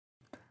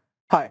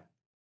Hi,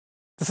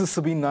 this is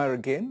Sabeen Nair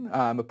again.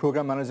 I'm a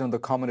program manager on the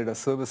Common Data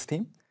Service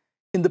team.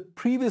 In the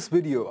previous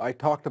video, I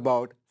talked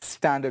about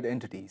standard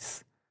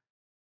entities.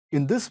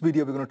 In this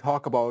video, we're going to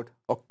talk about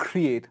or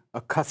create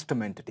a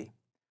custom entity.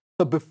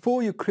 So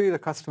before you create a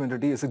custom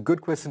entity, it's a good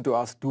question to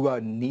ask, do I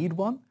need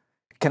one?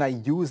 Can I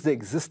use the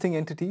existing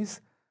entities?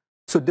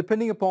 So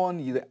depending upon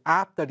the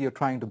app that you're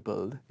trying to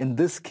build, in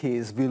this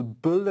case, we'll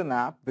build an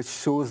app which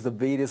shows the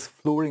various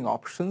flooring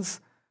options,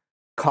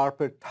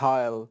 carpet,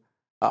 tile,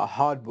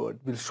 hardwood.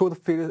 We'll show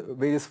the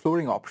various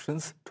flooring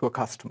options to a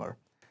customer.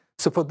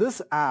 So for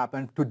this app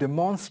and to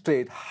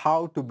demonstrate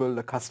how to build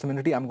a custom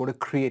entity, I'm going to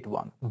create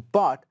one.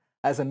 But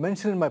as I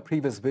mentioned in my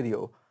previous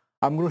video,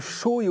 I'm going to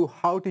show you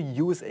how to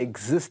use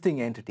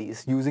existing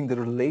entities using the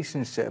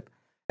relationship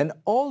and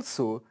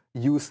also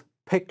use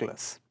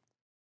picklist.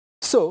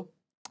 So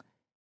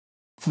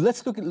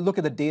let's look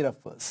at the data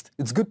first.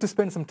 It's good to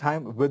spend some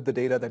time with the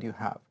data that you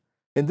have.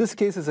 In this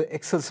case, it's an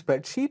Excel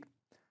spreadsheet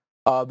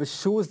which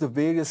shows the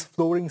various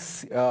flooring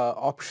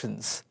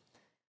options.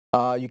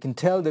 You can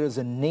tell there is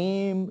a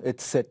name,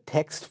 it's a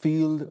text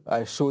field.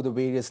 I show the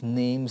various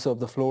names of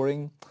the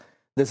flooring.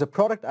 There's a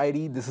product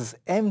ID, this is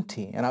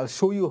empty, and I'll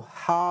show you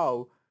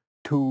how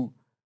to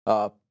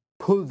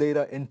pull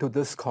data into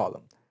this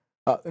column.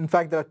 In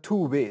fact, there are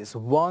two ways.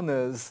 One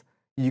is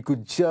you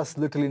could just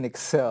literally in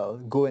Excel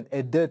go and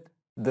edit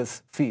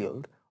this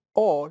field,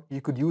 or you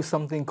could use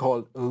something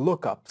called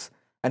lookups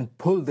and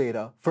pull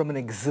data from an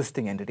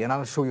existing entity, and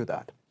I'll show you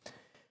that.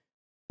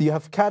 You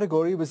have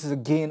category, which is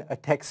again a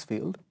text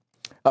field,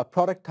 a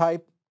product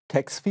type,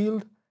 text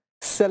field,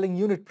 selling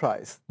unit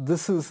price.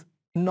 This is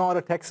not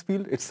a text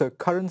field, it's a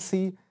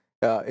currency,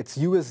 it's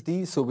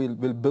USD, so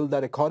we'll build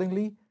that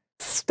accordingly.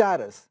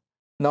 Status.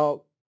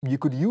 Now, you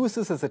could use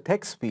this as a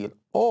text field,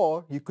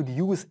 or you could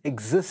use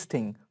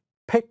existing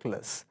pick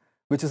list,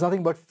 which is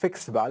nothing but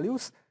fixed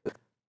values,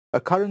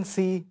 a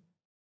currency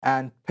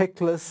and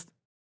pick list.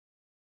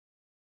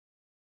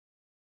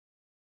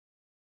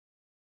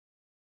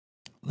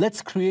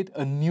 Let's create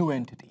a new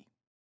entity.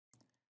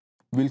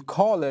 We'll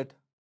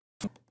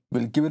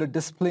give it a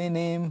display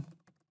name,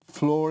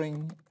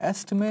 flooring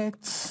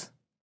estimates.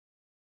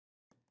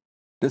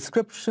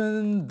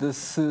 Description,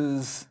 this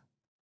is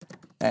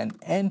an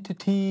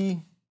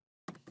entity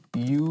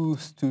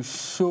used to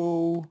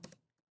show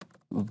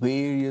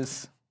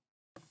various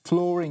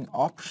flooring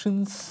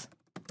options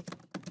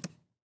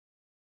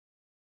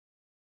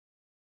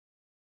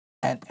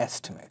and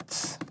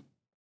estimates.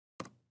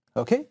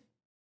 Okay?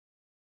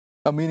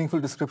 A meaningful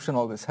description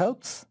always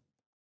helps.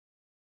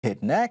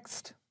 Hit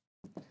next.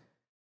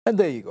 And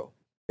there you go.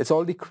 It's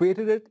already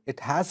created it.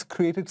 It has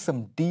created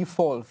some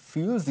default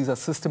fields. These are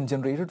system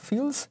generated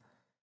fields.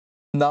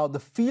 Now the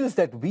fields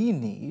that we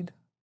need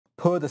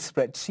per the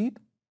spreadsheet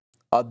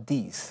are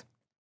these.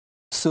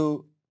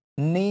 So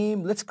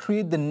name, let's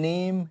create the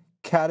name,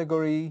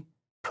 category,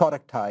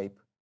 product type,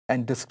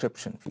 and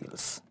description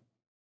fields.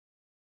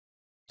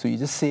 So you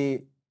just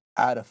say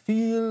add a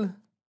field.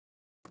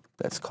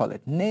 Let's call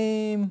it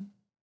name.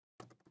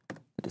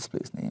 The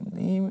display's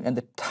name, and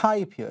the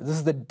type here. This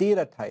is the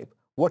data type.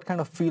 What kind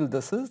of field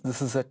this is?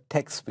 This is a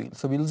text field.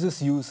 So we'll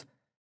just use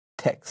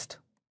text.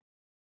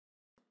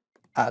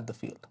 Add the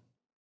field.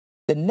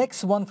 The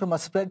next one from our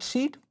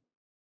spreadsheet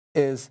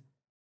is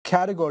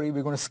category.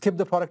 We're going to skip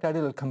the product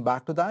title. We'll come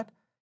back to that.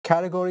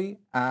 Category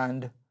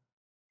and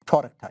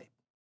product type.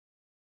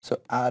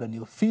 So add a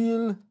new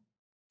field.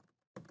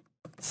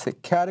 Say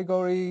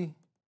category.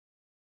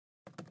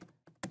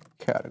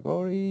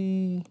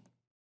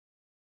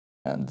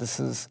 And this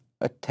is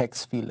a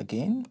text field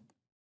again.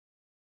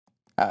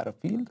 Add a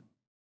field.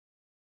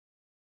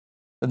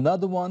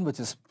 Another one which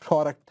is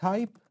product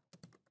type.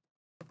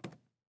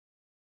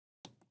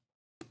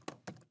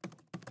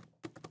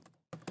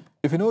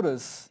 If you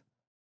notice,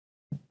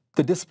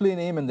 the display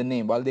name and the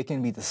name, while they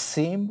can be the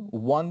same,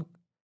 one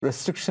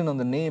restriction on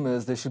the name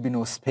is there should be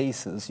no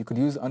spaces. You could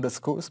use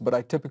underscores, but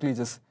I typically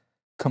just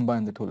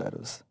combine the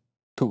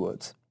two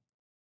words.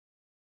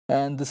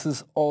 And this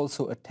is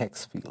also a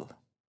text field.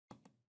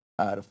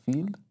 Add a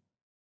field.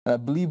 And I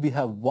believe we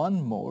have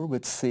one more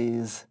which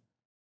says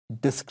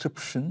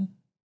description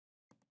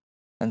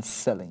and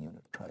selling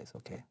unit price.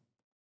 Okay.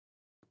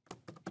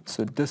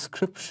 So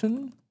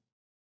description,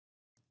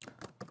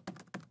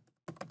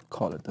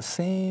 call it the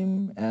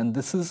same, and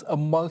this is a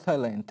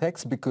multi-line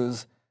text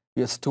because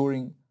we are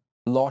storing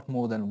a lot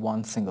more than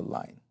one single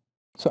line.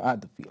 So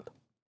add the field.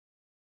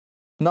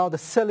 Now the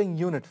selling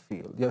unit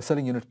field, you have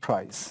selling unit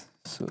price.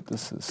 So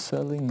this is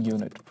selling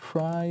unit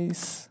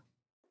price.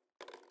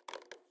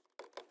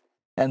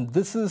 And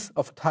this is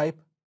of type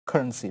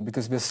currency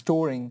because we're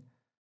storing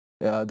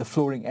the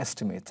flooring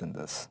estimates in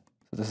this.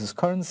 So this is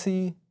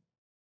currency,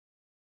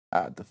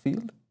 add the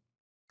field.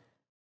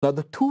 Now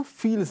the two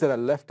fields that are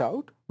left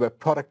out were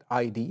product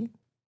ID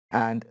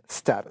and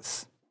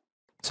status.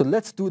 So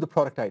let's do the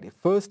product ID.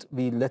 First,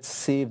 let's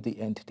save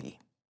the entity.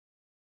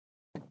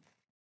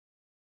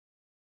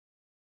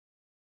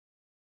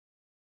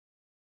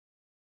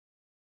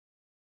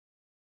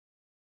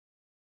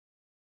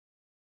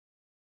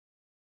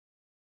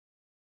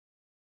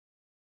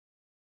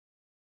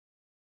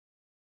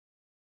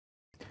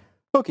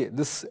 Okay,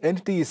 this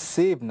entity is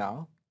saved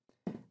now.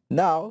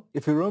 Now,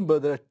 if you remember,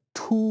 there are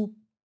two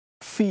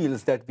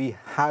fields that we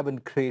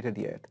haven't created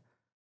yet.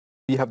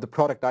 We have the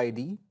product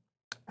ID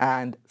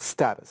and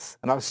status.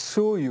 And I'll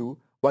show you,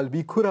 while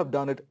we could have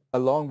done it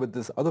along with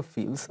these other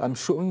fields, I'm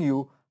showing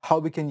you how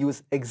we can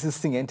use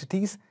existing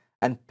entities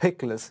and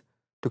pick lists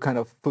to kind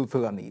of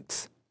fulfill our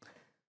needs.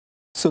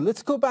 So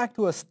let's go back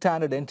to our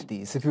standard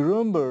entities. If you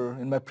remember,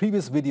 in my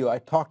previous video, I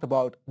talked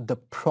about the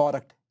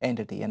product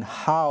entity and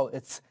how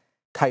its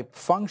type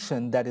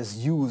function that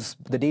is used,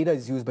 the data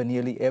is used by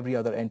nearly every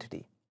other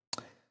entity.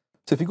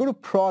 So if you go to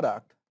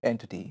product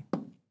entity,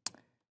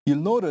 you'll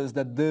notice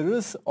that there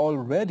is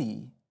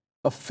already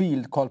a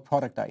field called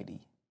product ID,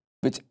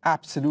 which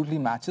absolutely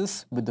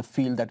matches with the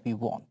field that we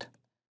want.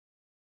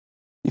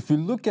 If you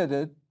look at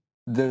it,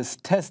 there's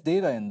test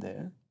data in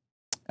there,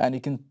 and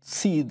you can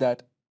see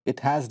that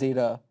it has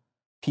data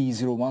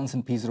P01s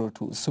and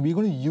P02s. So we're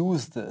going to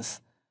use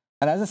this.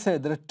 And as I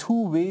said, there are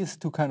two ways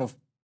to kind of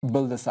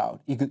build this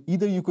out.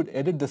 Either you could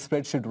edit the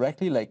spreadsheet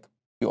directly like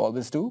you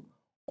always do,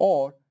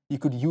 or you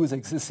could use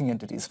existing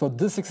entities. For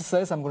this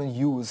exercise, I'm going to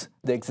use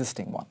the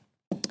existing one.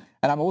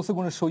 And I'm also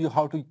going to show you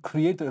how to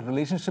create a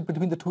relationship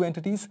between the two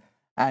entities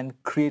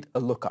and create a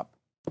lookup.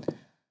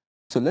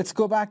 So let's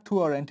go back to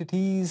our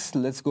entities.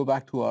 Let's go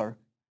back to our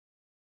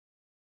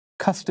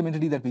custom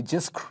entity that we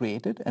just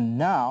created. And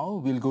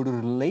now we'll go to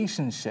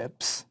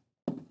relationships.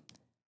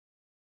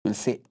 We'll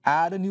say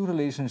add a new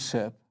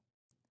relationship.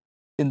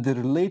 In the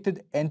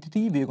related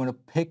entity, we're going to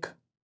pick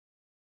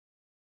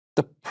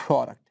the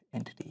product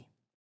entity.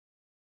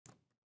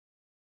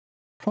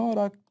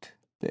 Product,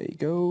 there you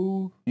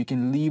go. You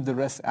can leave the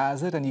rest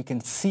as it, and you can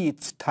see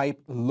its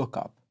type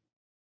lookup.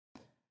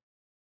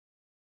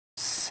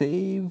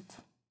 Save.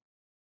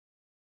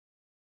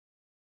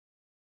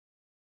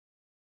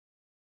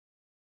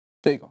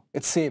 There you go.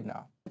 It's saved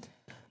now.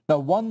 Now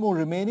one more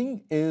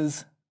remaining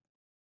is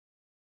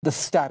the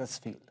status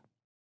field.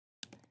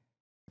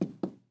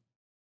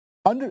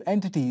 Under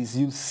entities,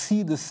 you'll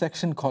see this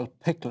section called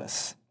pick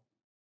list.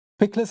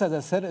 Pick list, as I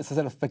said, is a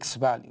set of fixed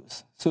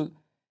values. So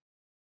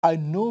I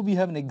know we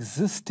have an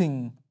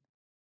existing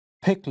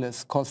pick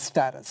list called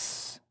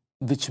status,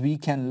 which we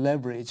can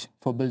leverage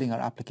for building our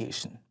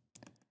application.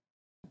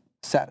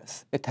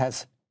 Status. It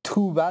has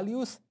two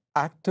values,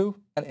 active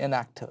and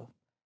inactive.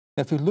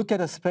 Now, if you look at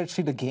a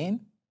spreadsheet again,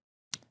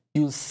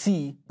 you'll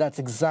see that's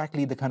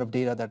exactly the kind of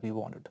data that we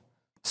wanted.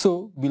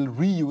 So we'll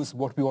reuse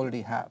what we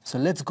already have. So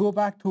let's go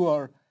back to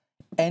our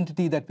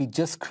entity that we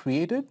just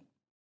created.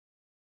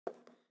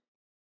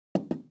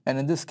 And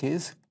in this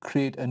case,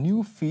 create a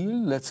new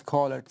field. Let's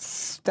call it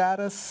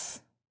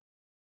status.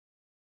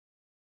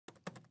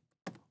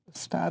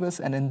 Status.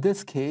 And in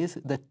this case,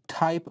 the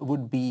type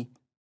would be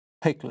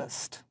pick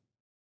list.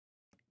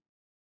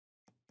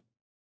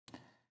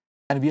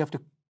 And we have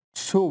to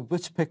show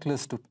which pick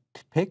list to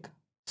pick.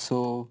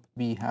 So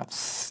we have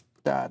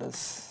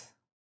status.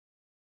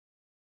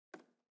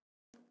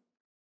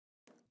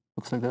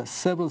 Looks like there are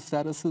several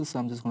statuses, so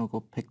I'm just going to go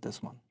pick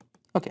this one.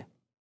 Okay,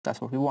 that's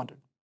what we wanted.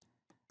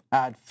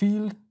 Add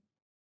field,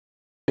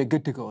 we're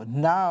good to go.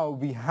 Now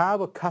we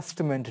have a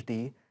custom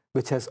entity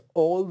which has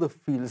all the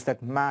fields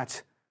that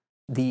match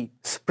the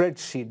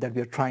spreadsheet that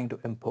we are trying to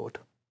import.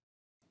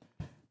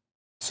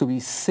 So we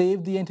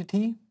save the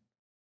entity,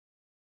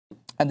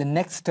 and the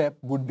next step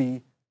would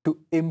be to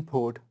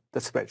import the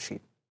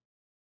spreadsheet.